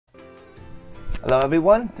Hello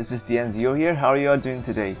everyone, this is DN0 here. How are you all doing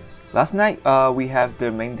today? Last night we have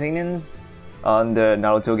the maintenance on the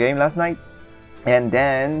Naruto game last night, and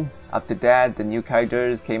then after that the new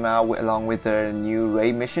characters came out along with the new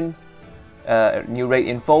raid missions, new raid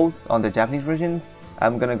info on the Japanese versions.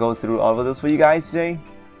 I'm gonna go through all of those for you guys today.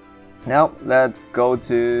 Now let's go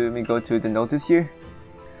to the notice here.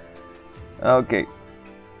 Okay,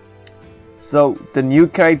 so the new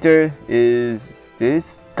character is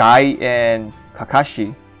this Guy and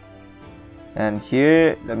Kakashi, and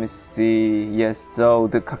here let me see. Yes, so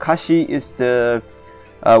the Kakashi is the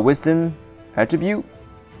wisdom attribute,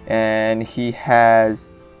 and he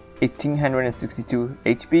has 1862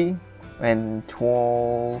 HP and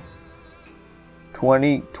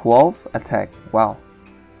 2012 attack. Wow,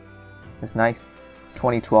 that's nice.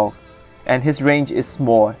 2012, and his range is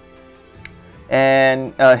small,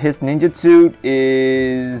 and his ninjutsu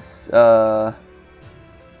is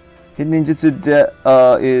his ninjutsu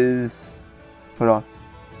is, hold on.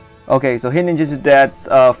 Okay, so his ninjutsu that's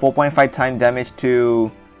 4.5 times damage to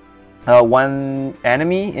one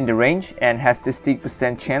enemy in the range, and has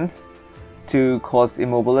 60% chance to cause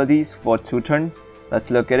immobilities for 2 turns. Let's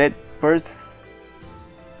look at it first.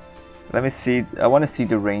 Let me see. I want to see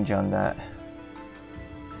the range on that.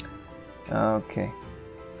 Okay.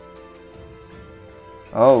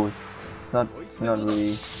 Oh, it's not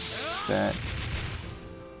really bad.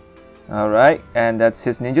 Alright, and that's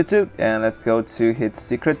his ninjutsu, and let's go to his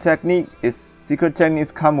secret technique. His secret technique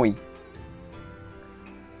is Kamui.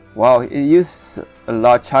 Wow, he used a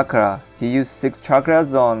lot of chakra. He used 6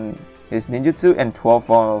 chakras on his ninjutsu and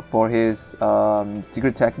 12 for his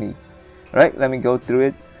secret technique. Alright, let me go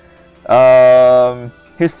through it.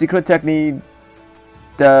 His secret technique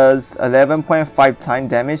does 11.5 times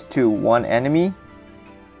damage to one enemy,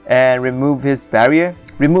 and remove his barrier,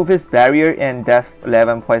 and death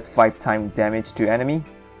 11.5 times damage to enemy,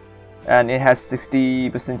 and it has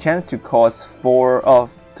 60% chance to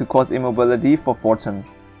cause immobility for 4 turns.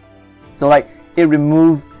 So like it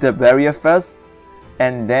removes the barrier first,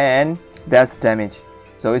 and then that's damage.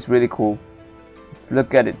 So it's really cool. Let's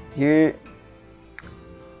look at it here.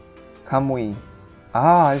 Kamui.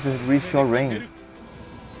 Ah, this is really short range.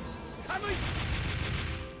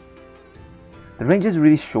 The range is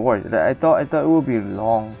really short. I thought it would be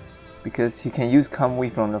long, because he can use Kamui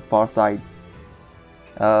from the far side.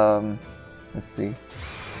 Let's see.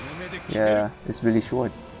 Yeah, it's really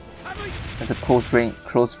short. It's a close range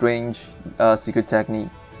secret technique.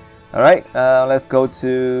 All right, let's go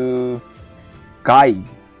to Guy.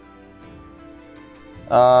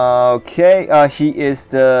 Okay, he is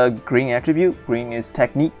the green attribute. Green is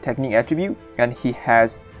technique attribute, and he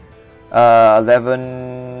has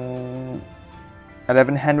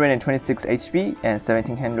 1126 HP and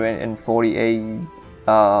 1748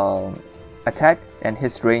 attack, and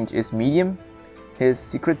his range is medium.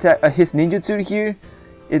 His his ninjutsu here,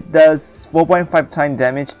 it does 4.5 times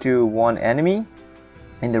damage to one enemy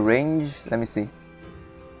in the range. Let me see.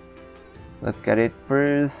 Look at it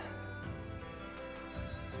first.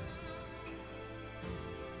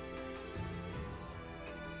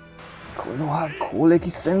 Konoha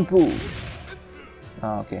Koleki Senpu.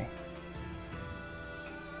 Okay.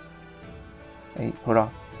 Hey, hold on.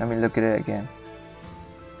 Let me look at it again.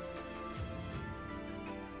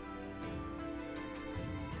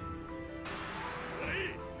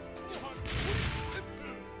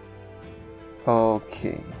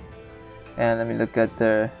 Okay. And let me look at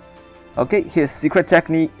the... Okay, his secret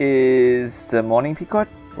technique is the morning picot.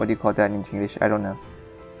 What do you call that in English? I don't know.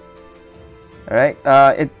 Alright,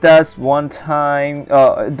 it does 1 time...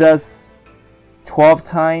 it does 12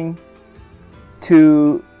 times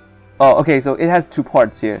to... Oh, okay, so it has 2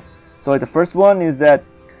 parts here. So the first one is that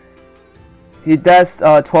he does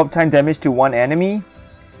 12 times damage to one enemy.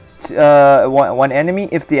 One enemy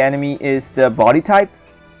if the enemy is the body type,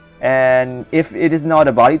 and if it is not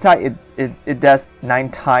a body type, it does 9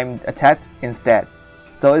 times attack instead.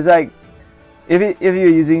 So it's like if you're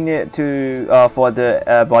using it to for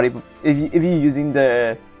the body, if you're using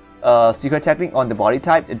the secret technique on the body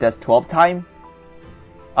type, it does 12 times.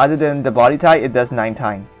 Other than the body type, it does 9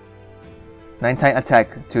 times. 9 times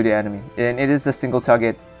attack to the enemy, and it is a single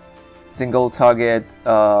target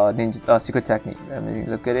ninja secret technique. Let me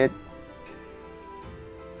look at it.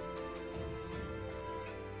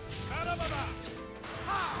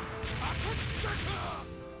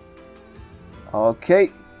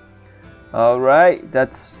 Okay, all right,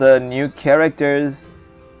 that's the new characters,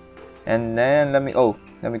 and then let me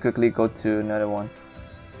quickly go to another one.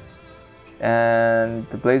 And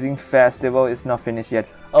the Blazing Festival is not finished yet.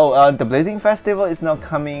 Oh, the Blazing Festival is not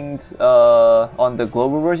coming on the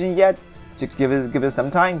global version yet. Just give it some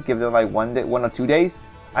time. Give it like 1 or 2 days.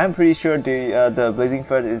 I'm pretty sure the Blazing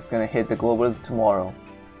Thread is gonna hit the global tomorrow.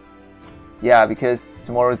 Yeah, because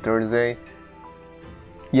tomorrow is Thursday.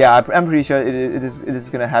 Yeah, I'm pretty sure it is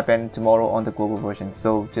gonna happen tomorrow on the global version.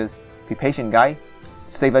 So just be patient, guy.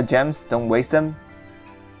 Save our gems. Don't waste them.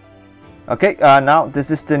 Okay, now this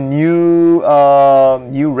is the new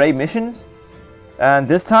raid missions, and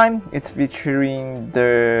this time it's featuring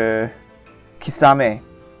the Kisame.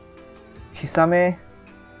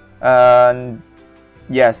 And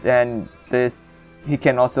yes, and this he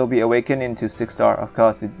can also be awakened into 6-star, of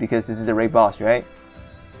course, because this is a raid boss, right?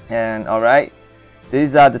 And alright,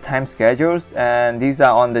 these are the time schedules, and these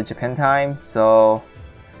are on the Japan time, so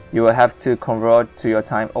you will have to convert to your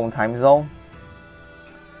own time zone.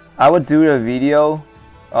 I will do a video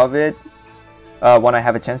of it when I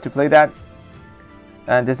have a chance to play that.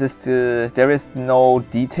 And this is there is no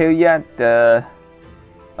detail yet.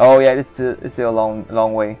 Oh yeah, it's still a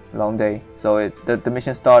long day. So the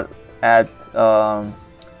mission start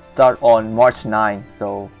on March 9.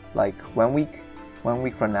 So like 1 week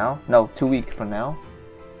from now. No, 2 weeks from now.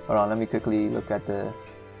 Hold on, let me quickly look at the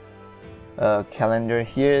calendar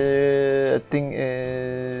here. I think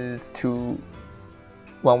is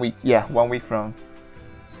 1 week. Yeah, 1 week from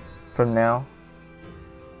now.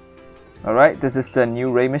 Alright, this is the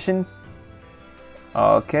new raid missions.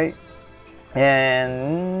 Okay.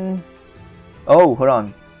 And oh, hold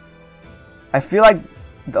on. I feel like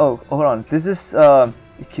hold on. This is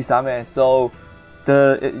Kisame. So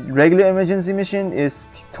the regular emergency mission is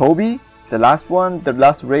Tobi. The last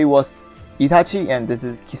raid was Itachi, and this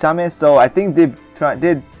is Kisame. So I think they're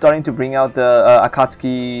starting to bring out the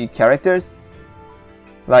Akatsuki characters,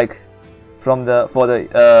 like for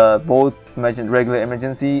the both regular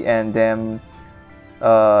emergency and then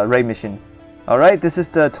raid missions. Alright, this is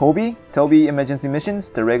the Tobi emergency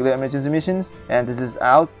missions, the regular emergency missions, and this is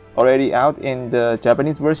already out in the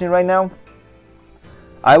Japanese version right now.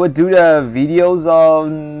 I would do the videos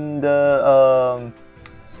on the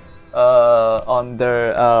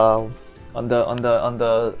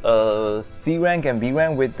C rank and B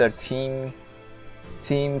rank with the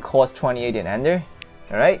team cost 28 and under.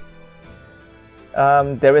 Alright.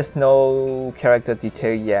 There is no character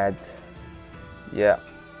detail yet. Yeah.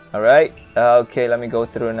 Alright. Okay, let me go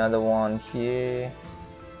through another one here.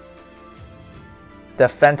 The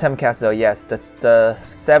Phantom Castle. Yes, that's the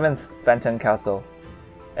 7th Phantom Castle.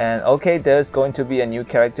 And okay, there's going to be a new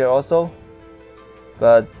character also,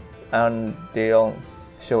 but they don't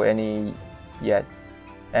show any yet.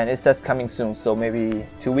 And it says coming soon, so maybe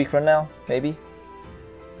 2 weeks from now, maybe.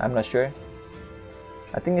 I'm not sure.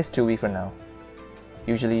 I think it's 2 weeks from now.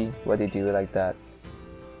 Usually what they do like that.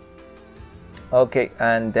 Okay,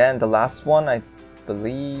 and then the last one I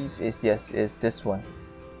believe is this one.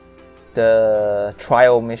 The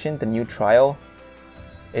trial mission, the new trial.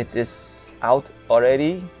 It is out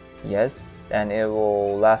already, yes, and it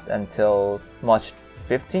will last until March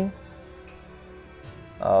 15.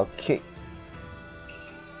 Okay.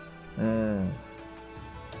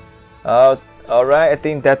 Alright, I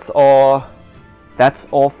think that's all. That's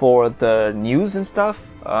all for the news and stuff.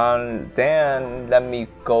 Then let me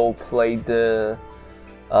go play the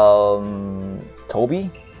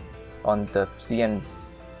Tobi on the CN.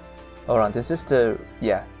 Hold on, this is the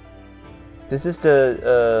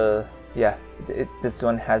this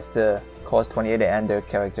one has the cost 28 and the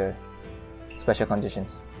character special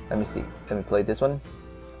conditions. Let me see. Let me play this one.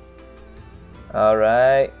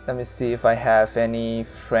 Alright, let me see if I have any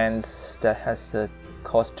friends that has a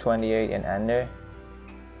cost 28 and under.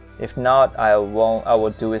 If not, I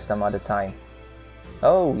will do it some other time.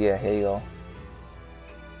 Oh yeah, here you go.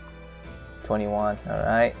 21,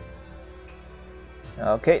 alright.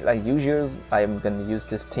 Okay, like usual, I am gonna use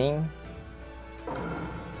this team.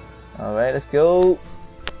 Alright, let's go.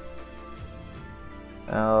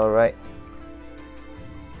 Alright.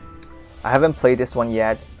 I haven't played this one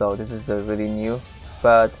yet, so this is really new.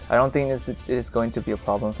 But I don't think it is going to be a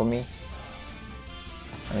problem for me.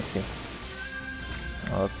 Let me see.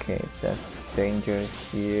 Okay, it says danger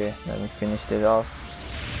here. Let me finish it off.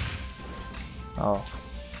 Oh.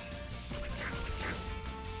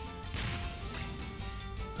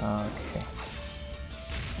 Okay.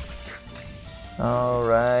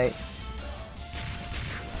 Alright.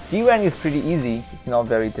 C rank is pretty easy. It's not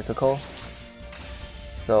very difficult.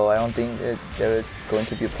 So I don't think there is going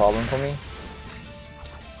to be a problem for me.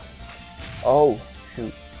 Oh,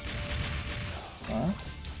 shoot. Huh?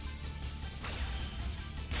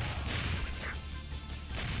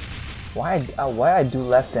 Why I do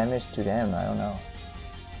less damage to them? I don't know.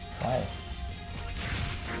 Why?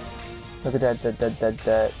 Look at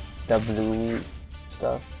that the blue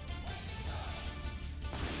stuff.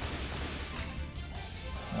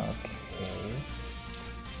 Okay.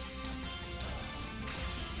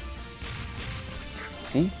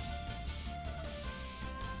 See?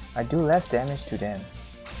 I do less damage to them.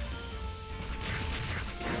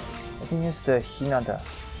 I think it's the Hinata.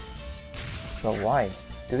 But why?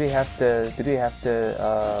 Do they have the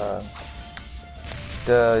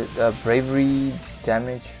bravery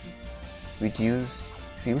damage reduce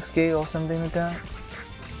field scale or something like that?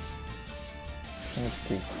 Let me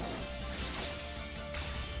see.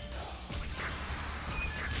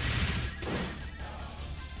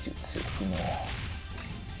 Jutsu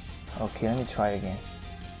no. Okay, let me try again.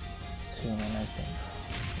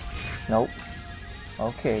 Nope.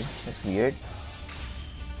 Okay, that's weird.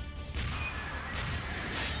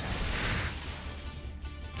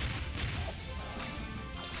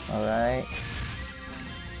 Alright.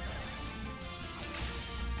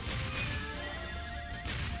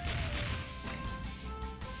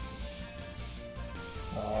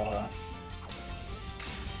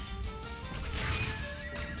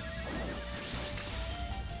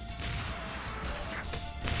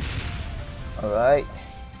 Alright.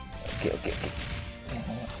 Okay.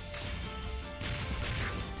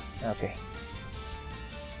 Okay.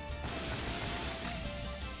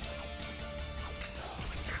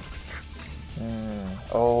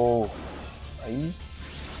 Oh.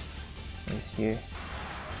 He's here.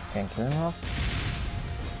 Can I kill him off?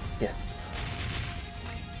 Yes.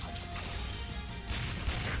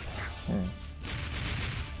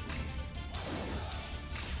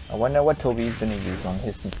 I wonder what Tobi is gonna use on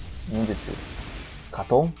his ninjutsu.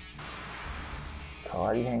 Katon?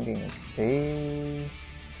 Karate hanging. Hey.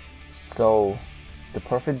 So, the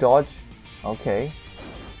perfect dodge. Okay.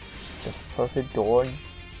 The perfect dodge.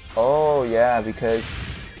 Oh yeah, because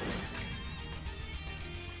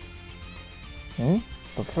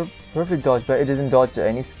perfect dodge, but it doesn't dodge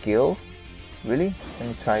any skill. Really? Let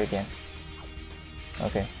me try again.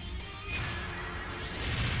 Okay.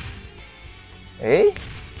 Hey?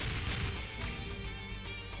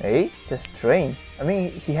 Hey? That's strange. I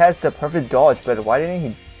mean, he has the perfect dodge, but why didn't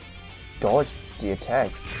he dodge the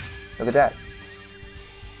attack? Look at that.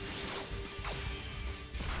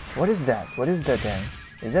 What is that? What is that then?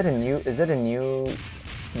 Is that a new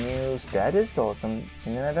status or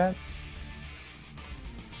something like that?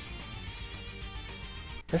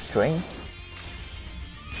 That's strange.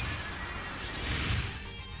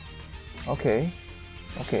 Okay.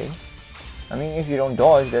 I mean, if you don't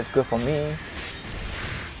dodge, that's good for me.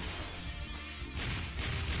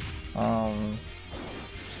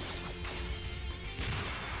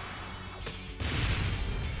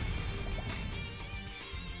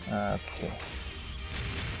 Okay.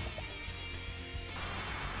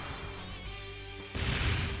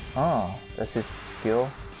 Oh, that's his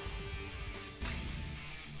skill.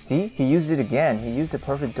 See, he used it again. He used the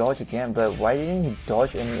perfect dodge again, but why didn't he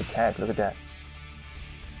dodge any attack? Look at that.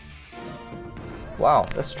 Wow,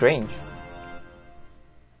 that's strange.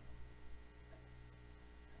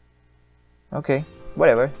 Okay,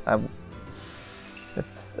 whatever.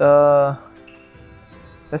 That's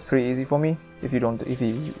pretty easy for me if you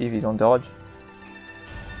don't dodge.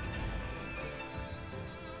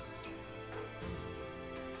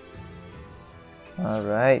 All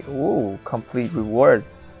right. Ooh, complete reward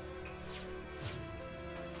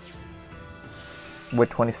with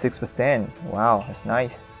 26%. Wow, that's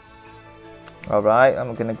nice. All right,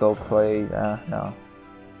 I'm gonna go play. No,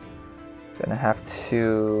 gonna have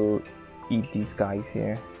to eat these guys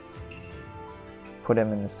here. Put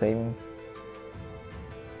them in the same.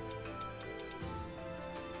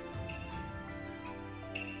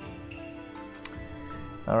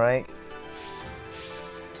 All right.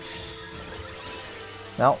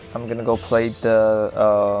 Now I'm gonna go play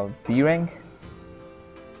the B rank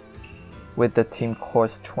with the team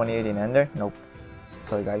course 28 and under. Nope.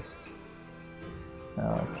 Sorry guys.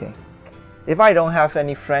 Okay. If I don't have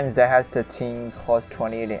any friends that has the team course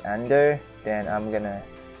 28 and under, then I'm gonna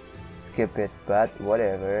skip it. But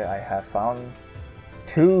whatever. I have found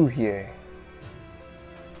 2 here.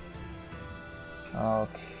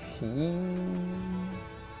 Okay.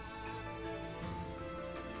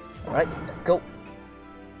 All right. Let's go.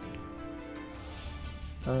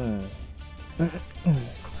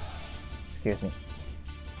 Excuse me.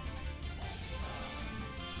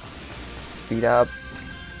 Speed up.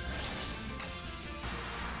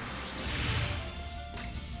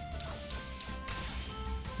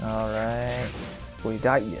 Alright. Will he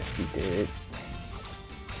die? Yes, he did.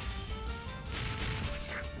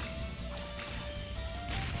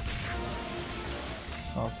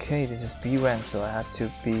 Okay, this is B rank, so I have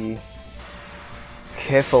to be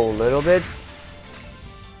careful a little bit.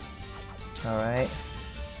 Alright.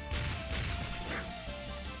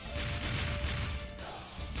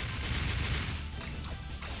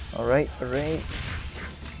 Alright.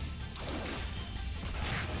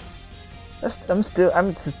 I'm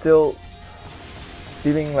still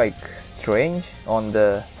feeling like strange on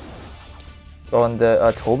the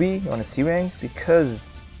Tobi on the C rank,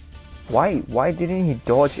 because why didn't he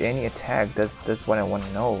dodge any attack? That's what I want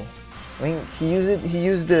to know. I mean, he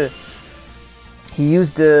used the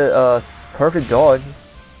perfect dodge.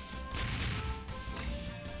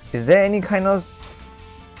 Is there any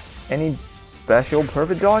special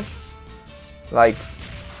perfect dodge, like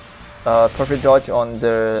perfect dodge on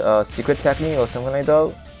the secret technique or something like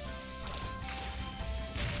that?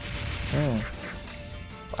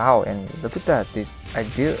 Wow, and look at that! I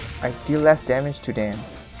deal less damage to them.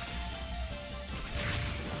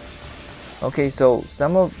 Okay, so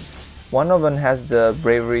one of them has the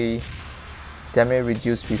bravery damage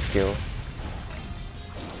reduced reskill.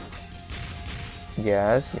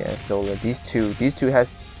 Yes. So these two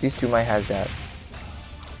might have that.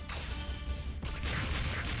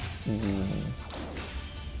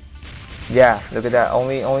 Yeah, look at that.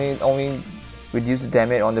 Only reduce the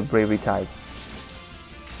damage on the bravery type.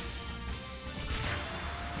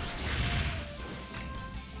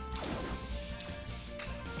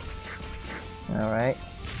 All right.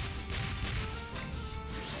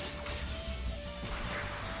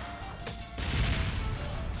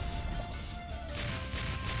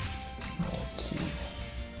 Okay.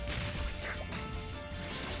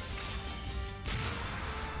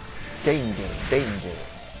 Danger.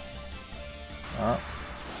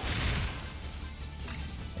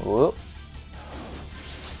 Whoop.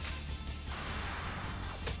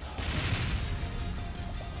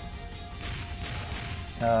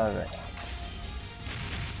 All right.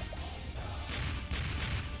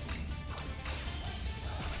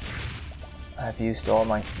 I've used all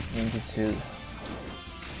my ninjutsu.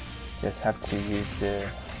 Just have to use the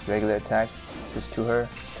regular attack. Switch to her.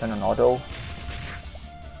 Turn on auto.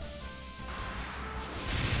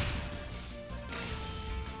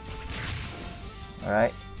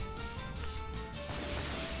 Alright.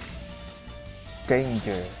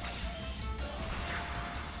 Danger.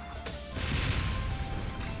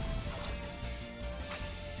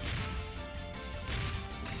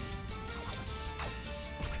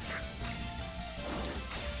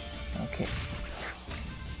 Okay.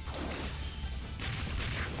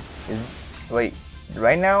 Wait,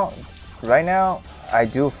 right now I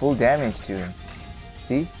do full damage to him.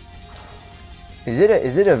 See? Is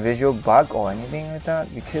it a visual bug or anything like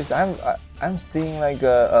that? Because I'm seeing like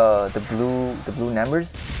the blue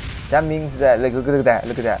numbers. That means that, like, look at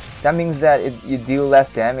that. That means that you deal less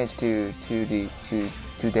damage to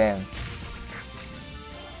them.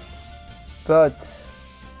 But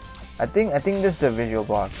I think this is the visual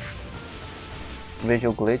bug.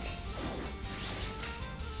 Visual glitch.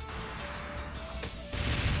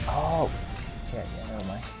 Oh, yeah, never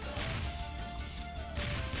mind.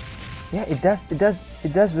 Yeah, it does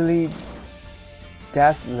really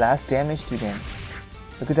does less damage to them.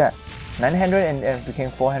 Look at that, 900 and it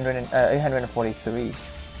became 400 and 843.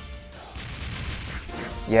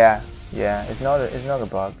 Yeah, it's not a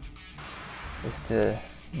bug. It's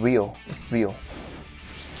real. It's real.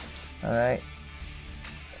 All right.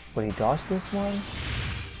 Will he dodge this one?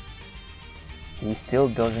 He still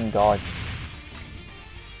doesn't dodge.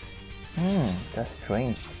 That's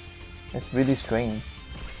strange. It's really strange.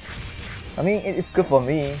 I mean, it's good for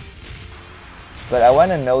me, but I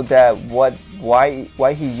want to know that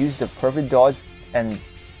why he used the perfect dodge and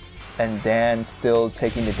then still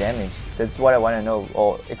taking the damage. That's what I want to know.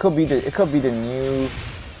 Or it could be the new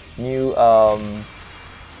what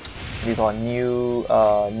do you call it?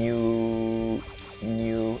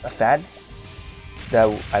 New fad that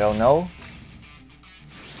I don't know,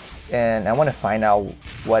 and I want to find out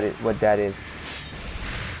what that is.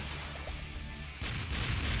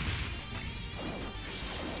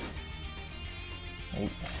 Wait,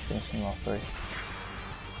 finish him off first.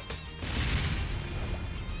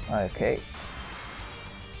 Okay.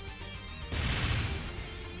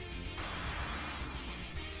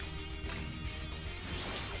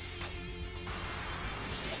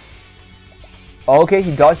 Okay,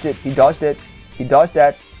 he dodged it. He dodged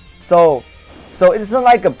that. So it's not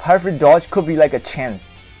like a perfect dodge. Could be like a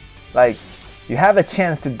chance. Like you have a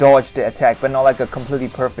chance to dodge the attack, but not like a completely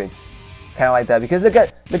perfect. Kind of like that. Because look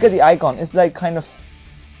at the icon. It's like kind of.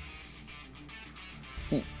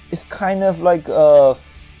 It's kind of like what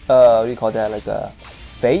do you call that? Like a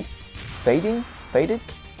faded.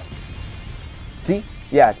 See,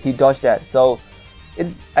 yeah, he dodged that. So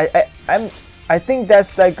it's I think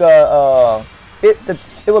that's like it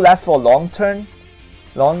will last for a long turn,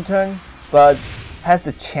 but has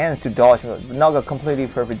the chance to dodge, not a completely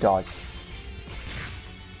perfect dodge.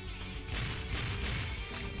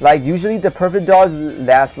 Like usually the perfect dodge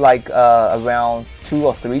lasts like around 2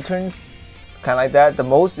 or 3 turns, kind of like that. The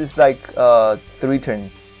most is like 3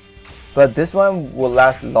 turns, but this one will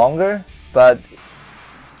last longer, but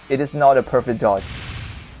it is not a perfect dodge,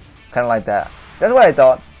 kind of like that. That's what I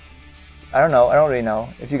thought. I don't know. I don't really know.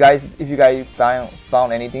 If you guys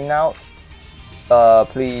found anything now,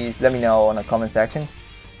 please let me know on the comment sections.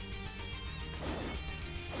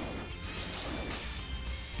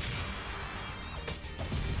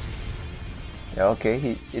 Yeah, okay,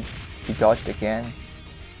 he dodged again.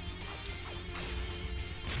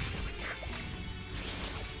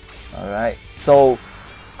 All right, so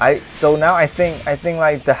now I think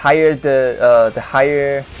like the higher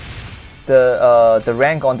the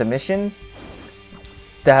rank on the missions,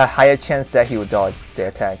 the higher chance that he will dodge the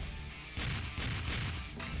attack.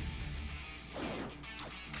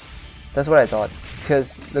 That's what I thought.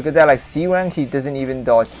 Because look at that, like C rank he doesn't even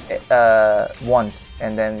dodge once,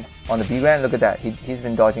 and then on the B rank, look at that, he's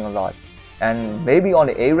been dodging a lot, and maybe on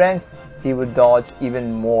the A rank he would dodge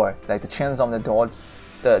even more. Like the chance on the dodge,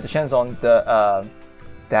 the chance on the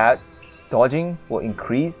that dodging will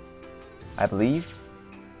increase, I believe.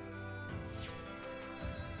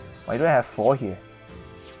 Why do I have 4 here?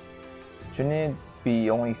 Shouldn't it be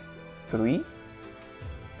only 3?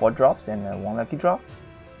 4 drops and 1 lucky drop?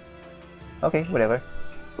 Okay, whatever.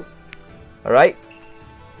 Alright.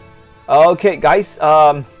 Okay, guys.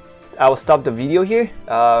 I will stop the video here.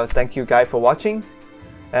 Thank you guys for watching.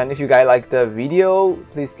 And if you guys like the video,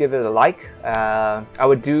 please give it a like. I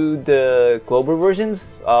would do the global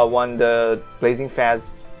versions when the Blazing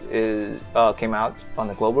Fast came out on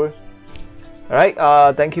the global. Alright,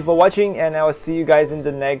 thank you for watching, and I will see you guys in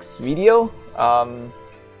the next video.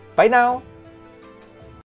 Bye now.